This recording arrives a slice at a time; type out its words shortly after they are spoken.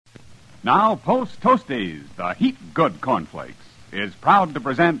Now, Post Toasties, the heat good cornflakes, is proud to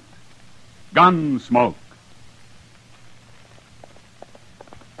present Gunsmoke.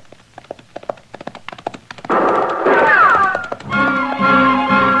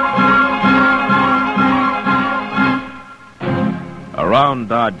 Around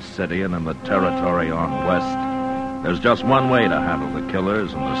Dodge City and in the territory on west, there's just one way to handle the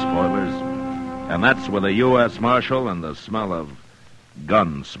killers and the spoilers, and that's with a U.S. Marshal and the smell of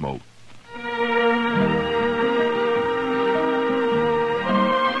gun smoke.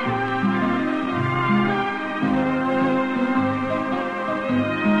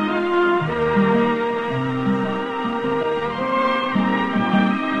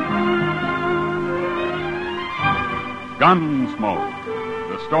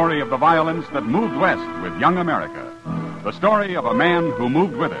 Gunsmoke, the story of the violence that moved west with young America. The story of a man who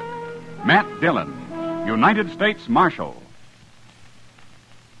moved with it. Matt Dillon, United States Marshal.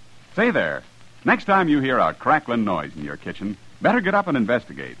 Say there, next time you hear a crackling noise in your kitchen, better get up and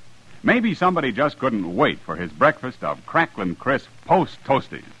investigate. Maybe somebody just couldn't wait for his breakfast of crackling crisp Post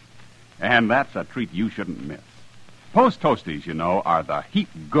Toasties. And that's a treat you shouldn't miss. Post Toasties, you know, are the heat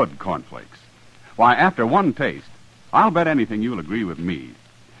good cornflakes. Why, after one taste, I'll bet anything you'll agree with me.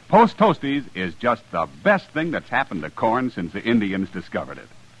 Post Toasties is just the best thing that's happened to corn since the Indians discovered it.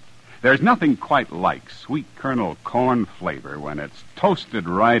 There's nothing quite like sweet kernel corn flavor when it's toasted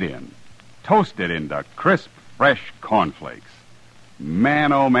right in. Toasted into crisp, fresh cornflakes.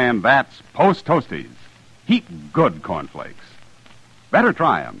 Man, oh man, that's Post Toasties. Heat good cornflakes. Better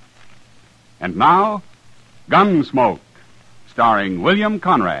try 'em. And now, Gunsmoke, starring William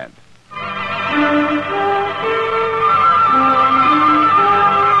Conrad.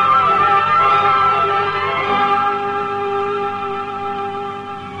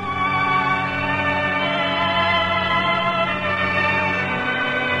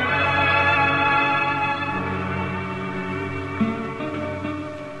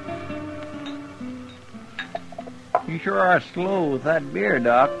 You sure are slow with that beer,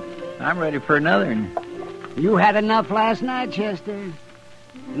 Doc. I'm ready for another one. You had enough last night, Chester.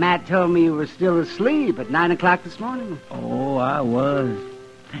 Matt told me you were still asleep at 9 o'clock this morning. Oh, I was.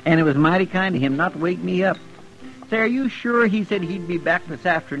 And it was mighty kind of him not to wake me up. Say, are you sure he said he'd be back this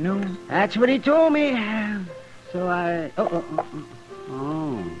afternoon? That's what he told me. So I...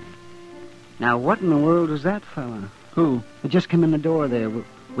 Oh. Now, what in the world was that fella? Who? He just come in the door there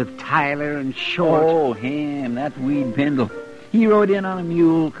with Tyler and Short. Oh, him. That's Weed Pendle. He rode in on a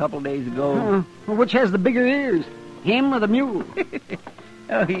mule a couple days ago. Well, which has the bigger ears? Him or the mule?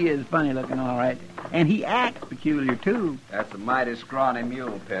 Oh, he is funny looking, all right. And he acts peculiar, too. That's a mighty scrawny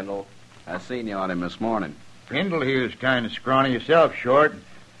mule, Pendle. I seen you on him this morning. Pendle here's kind of scrawny yourself, Short.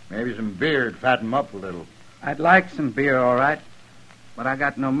 Maybe some beer to fatten him up a little. I'd like some beer, all right, but I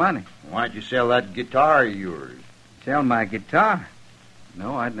got no money. Why don't you sell that guitar of yours? Sell my guitar?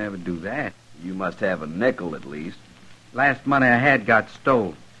 No, I'd never do that. You must have a nickel at least. Last money I had got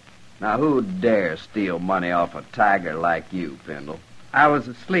stole. Now, who'd dare steal money off a tiger like you, Pendle? I was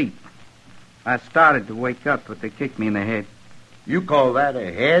asleep. I started to wake up, but they kicked me in the head. You call that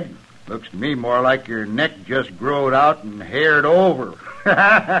a head? Looks to me more like your neck just growed out and haired over.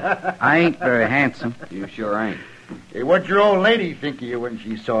 I ain't very handsome. You sure ain't. Hey, what'd your old lady think of you when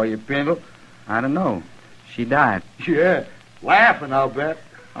she saw you, Pendle? I don't know. She died. Yeah, laughing, I'll bet.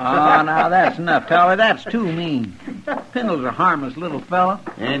 Oh, now that's enough, Tyler. That's too mean. Pendle's a harmless little fella.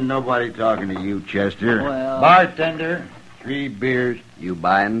 Ain't nobody talking to you, Chester. Well... Bartender, 3 beers. You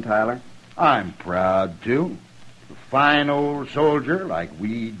buying, Tyler? I'm proud to. A fine old soldier like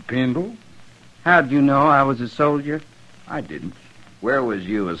Weed Pendle. How'd you know I was a soldier? I didn't. Where was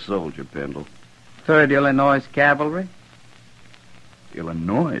you a soldier, Pendle? 3rd Illinois Cavalry.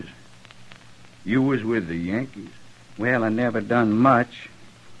 Illinois? You was with the Yankees? Well, I never done much.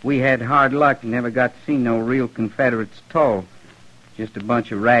 We had hard luck and never got to see no real Confederates at all. Just a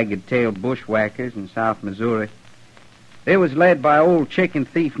bunch of ragged-tailed bushwhackers in South Missouri. They was led by an old chicken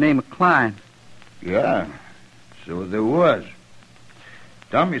thief named Klein. Yeah, so there was.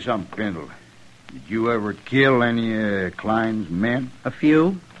 Tell me something, Pendle. Did you ever kill any of Klein's men? A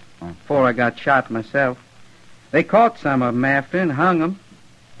few, before I got shot myself. They caught some of 'em after and hung 'em,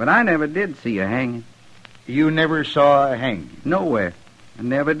 but I never did see a hanging. You never saw a hanging? Nowhere. I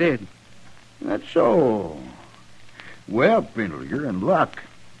never did. That's so. Well, Pendle, you're in luck.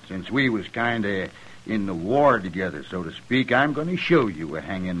 Since we was kind of in the war together, so to speak, I'm going to show you a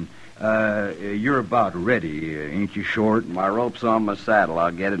hanging. You're about ready, ain't you, Short? My rope's on my saddle.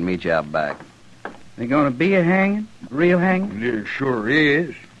 I'll get it and meet you out back. They going to be a hanging? A real hanging? There sure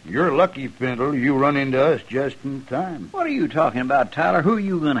is. You're lucky, Pendle. You run into us just in time. What are you talking about, Tyler? Who are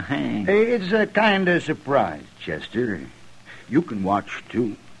you going to hang? It's a kind of surprise, Chester. You can watch,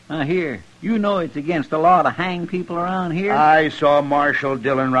 too. Now, here, you know it's against the law to hang people around here. I saw Marshal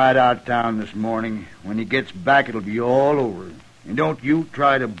Dillon ride out town this morning. When he gets back, it'll be all over. And don't you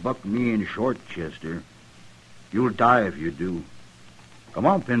try to buck me in short, Chester. You'll die if you do. Come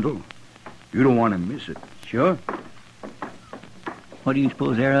on, Pendle. You don't want to miss it. Sure. What do you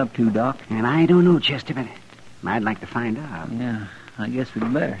suppose they're up to, Doc? And I don't know, Chester, but I'd like to find out. Yeah, I guess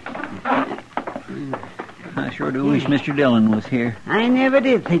we'd better. I sure do wish Mr. Dillon was here. I never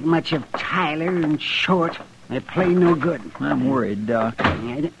did think much of Tyler and Short. They play no good. I'm worried, Doc.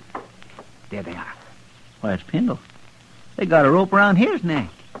 Yeah, there they are. Why, it's Pendle. They got a rope around his neck.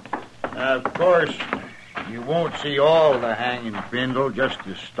 Of course, you won't see all the hanging, Pendle, just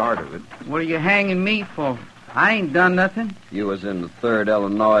the start of it. What are you hanging me for? I ain't done nothing. You was in the 3rd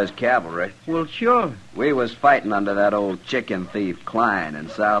Illinois Cavalry. Well, sure. We was fighting under that old chicken thief Klein in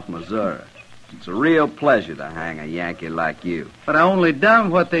South Missouri. It's a real pleasure to hang a Yankee like you. But I only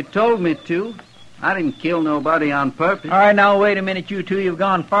done what they told me to. I didn't kill nobody on purpose. All right, now, wait a minute, you two. You've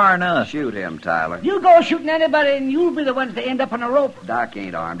gone far enough. Shoot him, Tyler. You go shooting anybody, and you'll be the ones to end up on a rope. Doc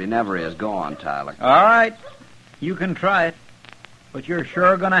ain't armed. He never is. Go on, Tyler. All right. You can try it. But you're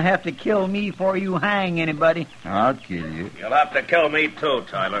sure going to have to kill me before you hang anybody. I'll kill you. You'll have to kill me, too,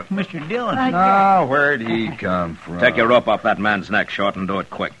 Tyler. Mr. Dillon. Now, where'd he come from? Take your rope off that man's neck, Short, and do it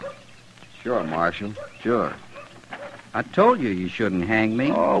quick. Sure, Marshal. Sure. I told you shouldn't hang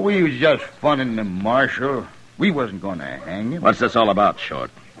me. Oh, we was just funning the Marshal. We wasn't going to hang him. What's this all about, Short?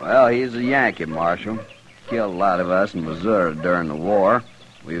 Well, he's a Yankee, Marshal. Killed a lot of us in Missouri during the war.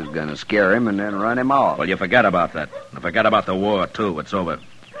 We was going to scare him and then run him off. Well, you forget about that. And forget about the war, too. It's over.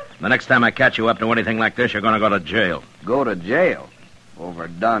 The next time I catch you up to anything like this, you're going to go to jail. Go to jail? Over a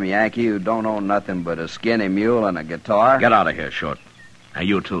dumb Yankee who don't own nothing but a skinny mule and a guitar? Get out of here, Short. And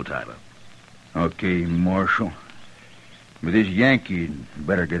you, too, Tyler. Okay, Marshal. But this Yankee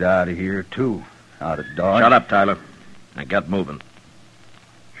better get out of here, too. Out of Dodge. Shut up, Tyler. And get moving.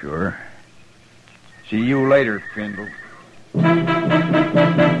 Sure. See you later, Pendle.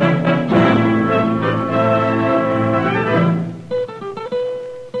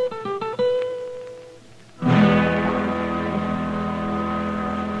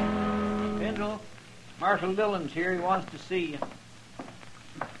 Pendle, Marshal Dillon's here. He wants to see you.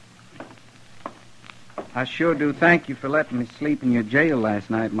 I sure do thank you for letting me sleep in your jail last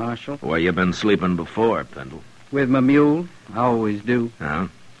night, Marshal. Where you been sleeping before, Pendle? With my mule. I always do. Huh?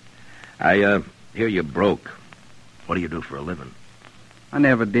 I hear you broke. What do you do for a living? I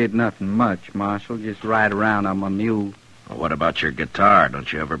never did nothing much, Marshal. Just ride around on my mule. Well, what about your guitar?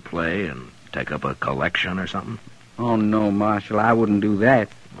 Don't you ever play and take up a collection or something? Oh, no, Marshal. I wouldn't do that.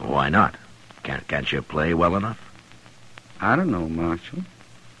 Why not? Can't you play well enough? I don't know, Marshal.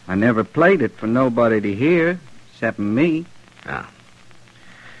 I never played it for nobody to hear, except me. Ah.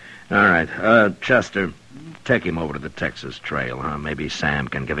 All right. Chester, take him over to the Texas Trail, huh? Maybe Sam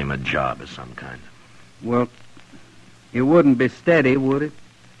can give him a job of some kind. Well, it wouldn't be steady, would it?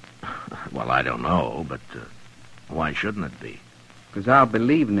 Well, I don't know, but why shouldn't it be? 'Cause I'll be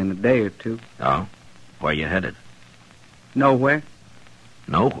leaving in a day or two. Oh? Where you headed? Nowhere.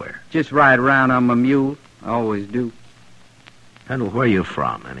 Nowhere. Just ride around on my mule. I always do. Pendle, where you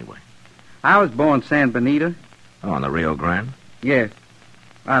from, anyway? I was born San Benito. Oh, on the Rio Grande? Yes.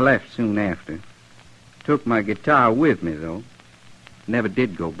 I left soon after. Took my guitar with me, though. Never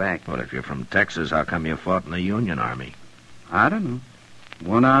did go back. Well, if you're from Texas, how come you fought in the Union Army? I don't know.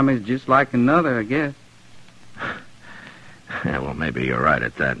 One army's just like another, I guess. Yeah, well, maybe you're right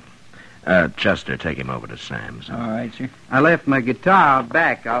at that. Chester, take him over to Sam's. All right, sir. I left my guitar out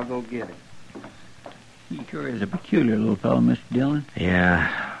back. I'll go get it. He sure is a peculiar little fellow, Mr. Dillon. Yeah,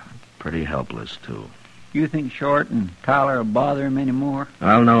 pretty helpless, too. You think Short and Tyler will bother him any more?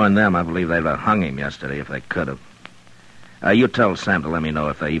 Well, knowing them, I believe they'd have hung him yesterday if they could have. You tell Sam to let me know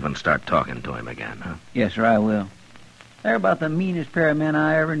if they even start talking to him again, huh? Yes, sir, I will. They're about the meanest pair of men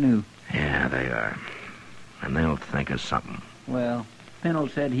I ever knew. Yeah, they are. And they'll think of something. Well, Pendle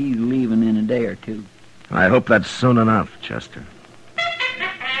said he's leaving in a day or two. I hope that's soon enough, Chester.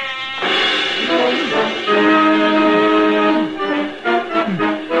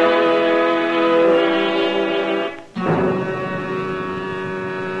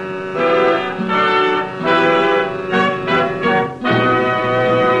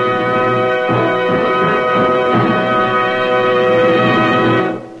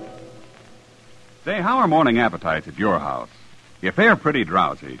 How are morning appetites at your house? If they're pretty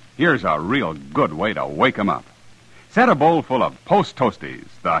drowsy, here's a real good way to wake 'em up. Set a bowl full of Post Toasties,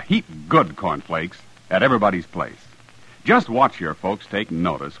 the heap good cornflakes, at everybody's place. Just watch your folks take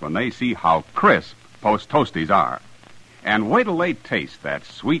notice when they see how crisp Post Toasties are. And wait till they taste that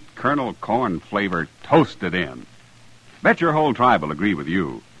sweet kernel corn flavor toasted in. Bet your whole tribe will agree with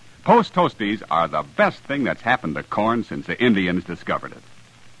you. Post Toasties are the best thing that's happened to corn since the Indians discovered it.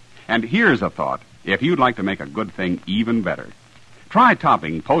 And here's a thought, if you'd like to make a good thing even better. Try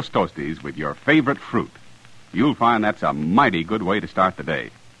topping Post Toasties with your favorite fruit. You'll find that's a mighty good way to start the day.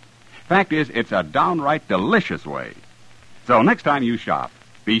 Fact is, it's a downright delicious way. So next time you shop,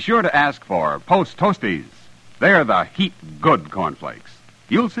 be sure to ask for Post Toasties. They're the heap good cornflakes.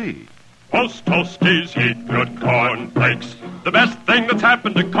 You'll see. Post Toasties, heap good cornflakes. The best thing that's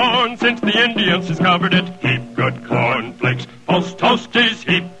happened to corn since the Indians discovered it. Heap good cornflakes. Post Toasties,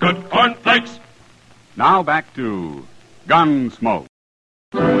 heap good cornflakes. Now back to Gunsmoke.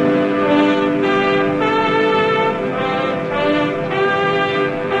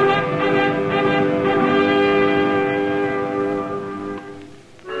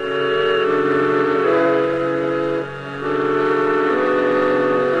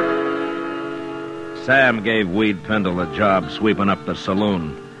 Sam gave Weed Pendle a job sweeping up the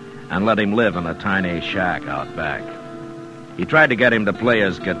saloon and let him live in a tiny shack out back. He tried to get him to play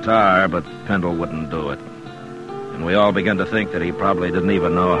his guitar, but Pendle wouldn't do it. And we all began to think that he probably didn't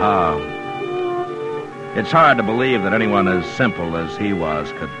even know how. It's hard to believe that anyone as simple as he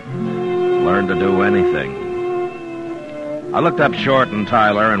was could learn to do anything. I looked up Short and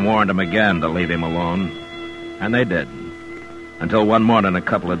Tyler and warned them again to leave him alone. And they did. Until one morning a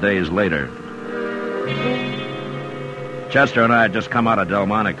couple of days later. Chester and I had just come out of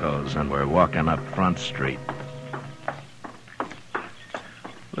Delmonico's and we're walking up Front Street.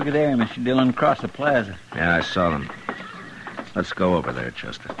 Look at there, Mr. Dillon, across the plaza. Yeah, I saw them. Let's go over there,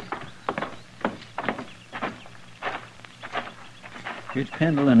 Chester. Here's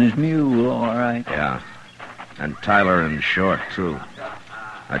Pendle and his mule, all right. Yeah. And Tyler and Short, too.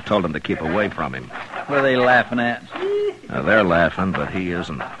 I told them to keep away from him. What are they laughing at? They're laughing, but he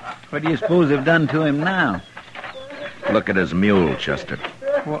isn't. What do you suppose they've done to him now? Look at his mule, Chester.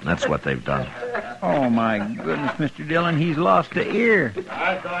 What? That's what they've done. Oh, my goodness, Mr. Dillon, he's lost an ear.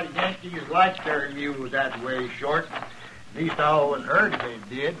 I thought Yankees liked their mules that way, Short. At least I always heard they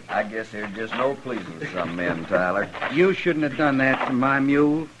did. I guess there's just no pleasing some men, Tyler. You shouldn't have done that to my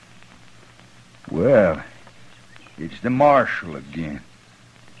mule. Well, it's the marshal again.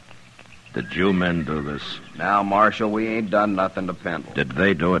 Did you men do this? Now, Marshal, we ain't done nothing to Pendle. Did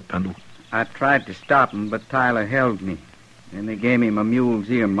they do it, Pendle? I tried to stop him, but Tyler held me. And they gave me my mule's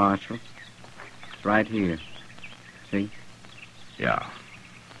ear, Marshal. It's right here. See? Yeah.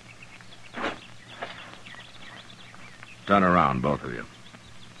 Turn around, both of you.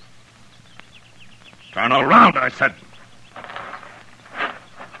 Turn around, I said.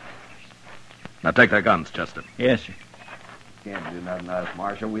 Now take their guns, Chester. Yes, sir. Can't do nothing to us,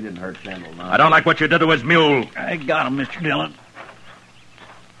 Marshal. We didn't hurt Pendle, no. I don't like what you did to his mule. I got him, Mr. Dillon.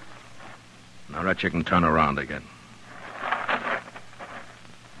 Now, Rhett, you can turn around again.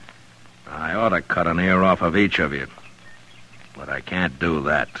 I ought to cut an ear off of each of you. But I can't do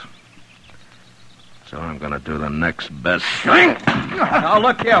that. So I'm going to do the next best thing. Now,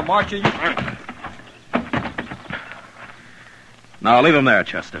 look here, Marshal. Now, leave him there,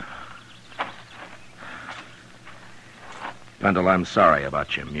 Chester. Pendle, I'm sorry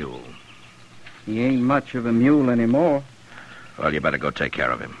about your mule. He ain't much of a mule anymore. Well, you better go take care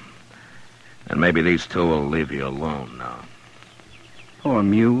of him. And maybe these two will leave you alone now. Poor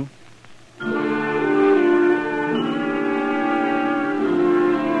mule.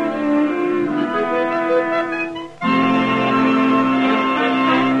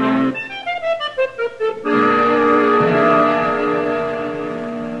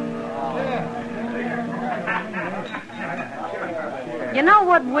 You know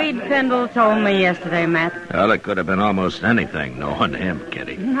what Weed Pendle told me yesterday, Matt? Well, it could have been almost anything, knowing him,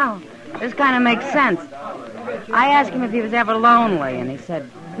 Kitty. No, this kind of makes sense. I asked him if he was ever lonely, and he said,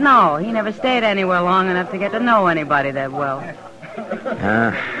 no, he never stayed anywhere long enough to get to know anybody that well.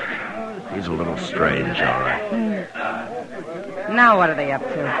 He's a little strange, all right. Now what are they up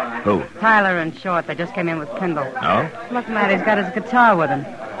to? Who? Tyler and Short. They just came in with Pendle. No? Look, Matt, he's got his guitar with him.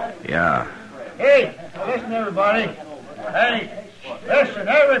 Yeah. Hey, listen, everybody. Hey, listen,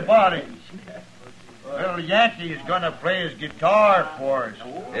 everybody. Little Yankee's gonna play his guitar for us.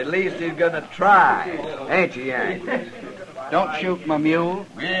 At least he's gonna try. Ain't you, Yank? Don't shoot my mule.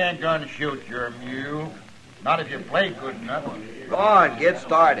 We ain't gonna shoot your mule. Not if you play good enough. Go on, get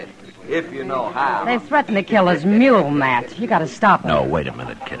started. If you know how. They threatened to kill his mule, Matt. You gotta stop them. No, wait a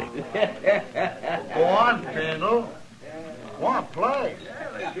minute, Kitty. Go on, Pendle. Want to play?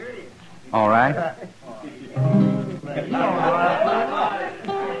 All right.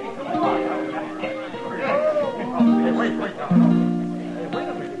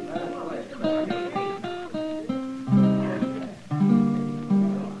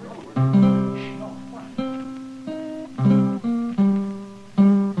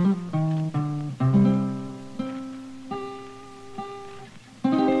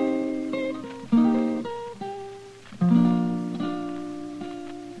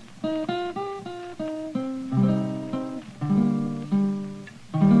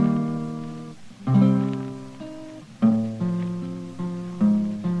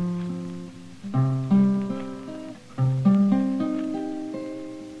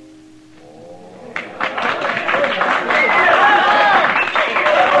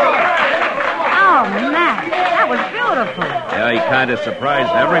 Yeah, he kind of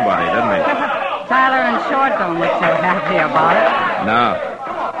surprised everybody, didn't he? Tyler and Short don't look so happy about it.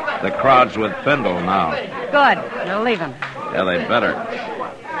 No. The crowd's with Findle now. Good. They're leaving. Yeah, they better.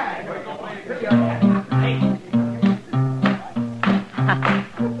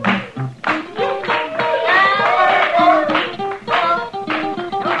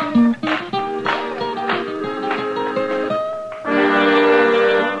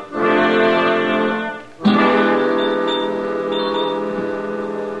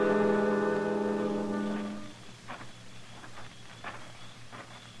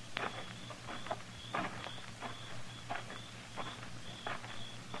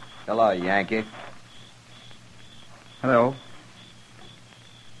 Hello, Yankee. Hello.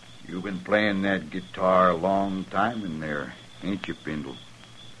 You've been playing that guitar a long time in there, ain't you, Pindle?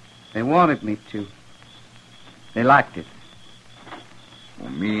 They wanted me to. They liked it.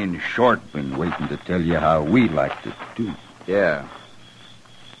 Well, me and Short been waiting to tell you how we liked it, too. Yeah.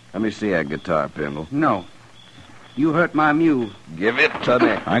 Let me see that guitar, Pindle. No. You hurt my mule. Give it to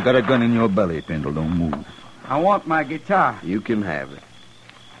me. I got a gun in your belly, Pindle. Don't move. I want my guitar. You can have it.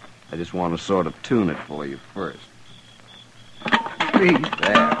 I just want to sort of tune it for you first. Please.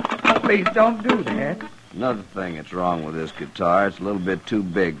 There. Please don't do that. Another thing that's wrong with this guitar, it's a little bit too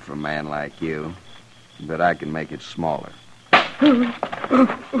big for a man like you. But I can make it smaller.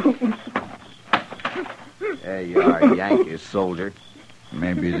 There you are, Yankee soldier.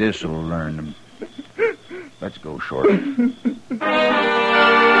 Maybe this'll learn them. Let's go, Short.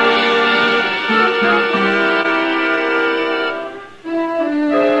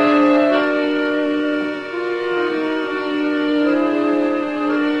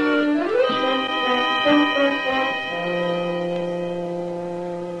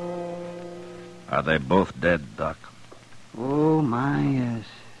 Are they both dead, Doc? Oh, my, yes.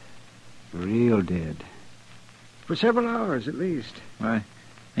 Real dead. For several hours, at least. Why,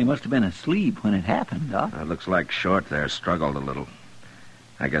 they must have been asleep when it happened, Doc. It looks like Short there struggled a little.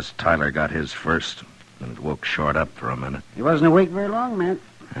 I guess Tyler got his first, and it woke Short up for a minute. He wasn't awake very long, man.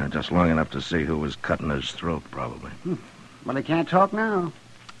 Just long enough to see who was cutting his throat, probably. Well, he can't talk now.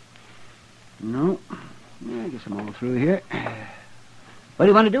 No. Yeah, I guess I'm all through here. What do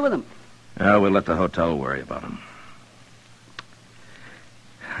you want to do with him? We'll let the hotel worry about him.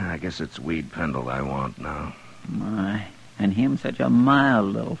 I guess it's Weed Pendle I want now. My, and him such a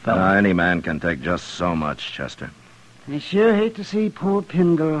mild little fellow. Any man can take just so much, Chester. I sure hate to see poor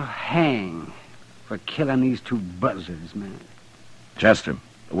Pindle hang for killing these two buzzards, man. Chester,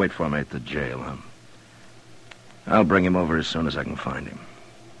 wait for me at the jail, huh? I'll bring him over as soon as I can find him.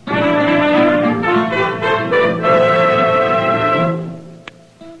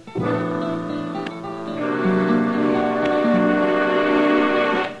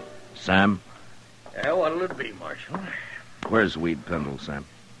 Sam? Yeah, what'll it be, Marshal? Where's Weed Pendle, Sam?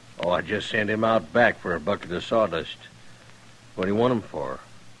 Oh, I just sent him out back for a bucket of sawdust. What do you want him for?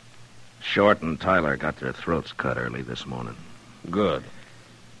 Short and Tyler got their throats cut early this morning. Good.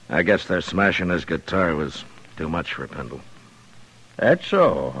 I guess their smashing his guitar was too much for Pendle. That's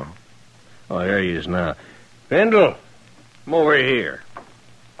so, huh? Oh, there he is now. Pendle, come over here.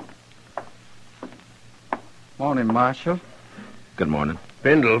 Morning, Marshal. Good morning.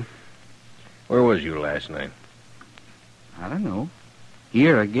 Pendle, where was you last night? I don't know.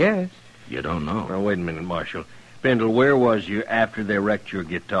 Here, I guess. You don't know. Now, wait a minute, Marshal. Pendle, where was you after they wrecked your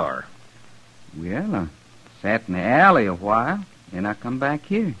guitar? Well, I sat in the alley a while, then I come back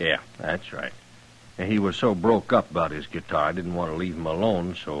here. Yeah, that's right. And he was so broke up about his guitar, I didn't want to leave him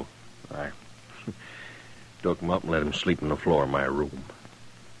alone, so I took him up and let him sleep on the floor of my room.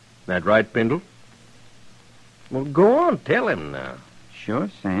 That right, Pendle? Well, go on, tell him now. Sure,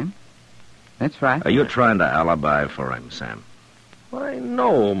 Sam. That's right. Are you trying to alibi for him, Sam? I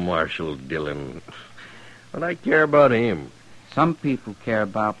know, Marshal Dillon. But I care about him. Some people care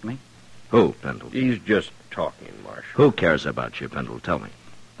about me. Who, Pendle? He's just talking, Marshal. Who cares about you, Pendle? Tell me.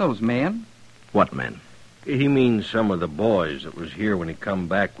 Those men. What men? He means some of the boys that was here when he come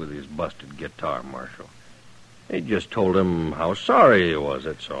back with his busted guitar, Marshal. They just told him how sorry he was,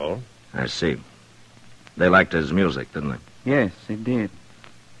 that's all. I see. They liked his music, didn't they? Yes, they did.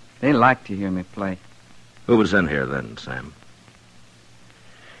 They liked to hear me play. Who was in here then, Sam?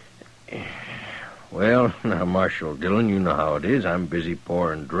 Well, now, Marshal Dillon, you know how it is. I'm busy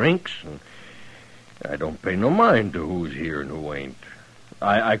pouring drinks, and I don't pay no mind to who's here and who ain't.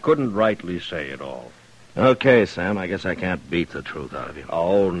 I couldn't rightly say it all. Okay, Sam, I guess I can't beat the truth out of you.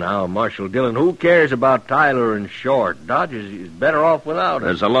 Oh, now, Marshal Dillon, who cares about Tyler and Short? Dodge is better off without him.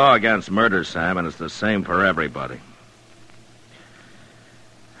 There's a law against murder, Sam, and it's the same for everybody.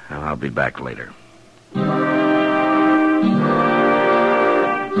 Well, I'll be back later.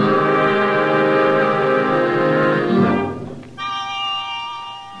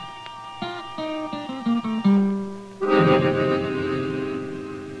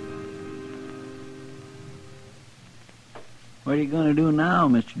 What are you going to do now,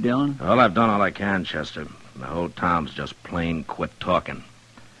 Mr. Dillon? Well, I've done all I can, Chester. The whole town's just plain quit talking.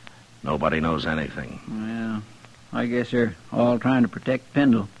 Nobody knows anything. Well, I guess they're all trying to protect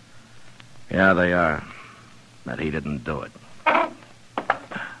Pendle. Yeah, they are. But he didn't do it.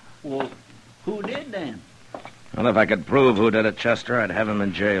 Well, who did then? Well, if I could prove who did it, Chester, I'd have him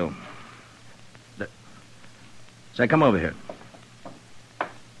in jail. Say, come over here.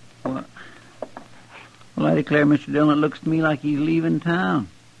 Well, I declare, Mr. Dillon, it looks to me like he's leaving town.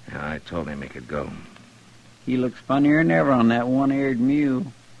 Yeah, I told him he could go. He looks funnier than ever on that one-eared mule.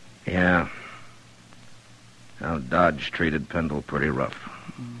 Yeah. Well, Dodge treated Pendle pretty rough.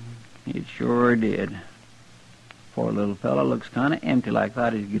 It sure did. Poor little fellow looks kind of empty like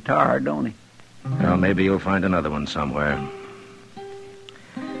that his guitar, don't he? Well, maybe you'll find another one somewhere.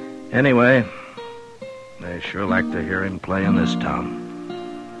 Anyway, they sure like to hear him play in this town.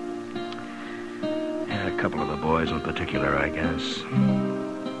 A couple of the boys in particular, I guess.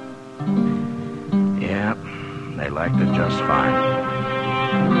 Yeah, they liked it just fine.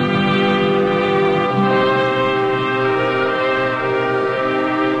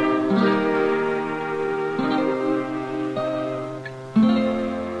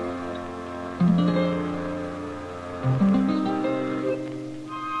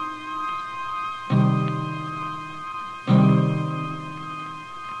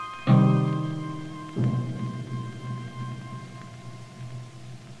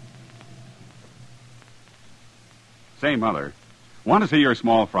 Say, Mother, want to see your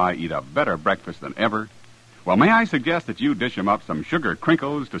small fry eat a better breakfast than ever? Well, may I suggest that you dish him up some sugar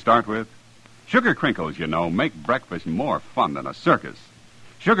crinkles to start with? Sugar crinkles, you know, make breakfast more fun than a circus.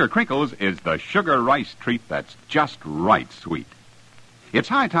 Sugar crinkles is the sugar rice treat that's just right sweet. It's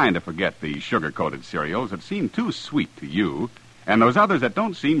high time to forget these sugar-coated cereals that seem too sweet to you and those others that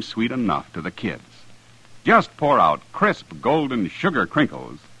don't seem sweet enough to the kids. Just pour out crisp golden sugar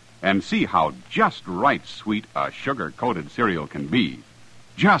crinkles and see how just right sweet a sugar-coated cereal can be.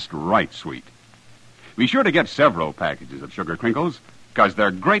 Just right sweet. Be sure to get several packages of sugar crinkles, because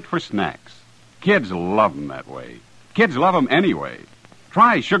they're great for snacks. Kids love them that way. Kids love them anyway.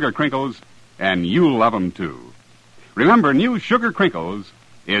 Try sugar crinkles, and you'll love them too. Remember, new sugar crinkles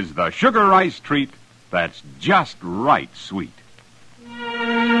is the sugar rice treat that's just right sweet.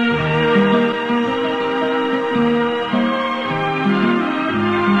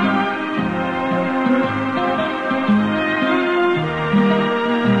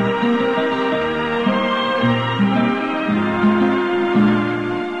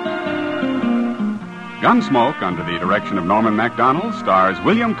 Gunsmoke, under the direction of Norman MacDonald, stars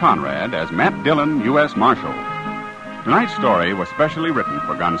William Conrad as Matt Dillon, U.S. Marshal. Tonight's story was specially written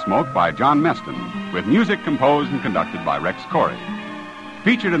for Gunsmoke by John Meston, with music composed and conducted by Rex Corey.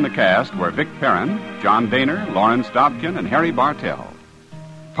 Featured in the cast were Vic Perrin, John Daner, Lawrence Dobkin, and Harry Bartell.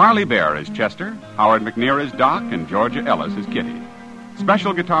 Parley Bear is Chester, Howard McNear is Doc, and Georgia Ellis is Kitty.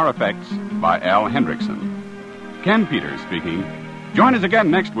 Special guitar effects by Al Hendrickson. Ken Peters speaking. Join us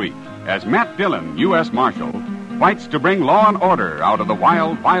again next week as Matt Dillon, U.S. Marshal, fights to bring law and order out of the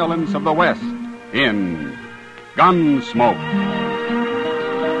wild violence of the West in Gunsmoke.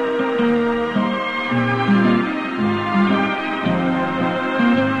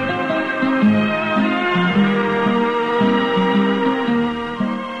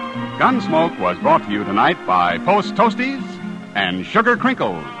 Gunsmoke was brought to you tonight by Post Toasties and Sugar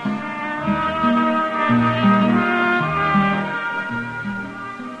Crinkles.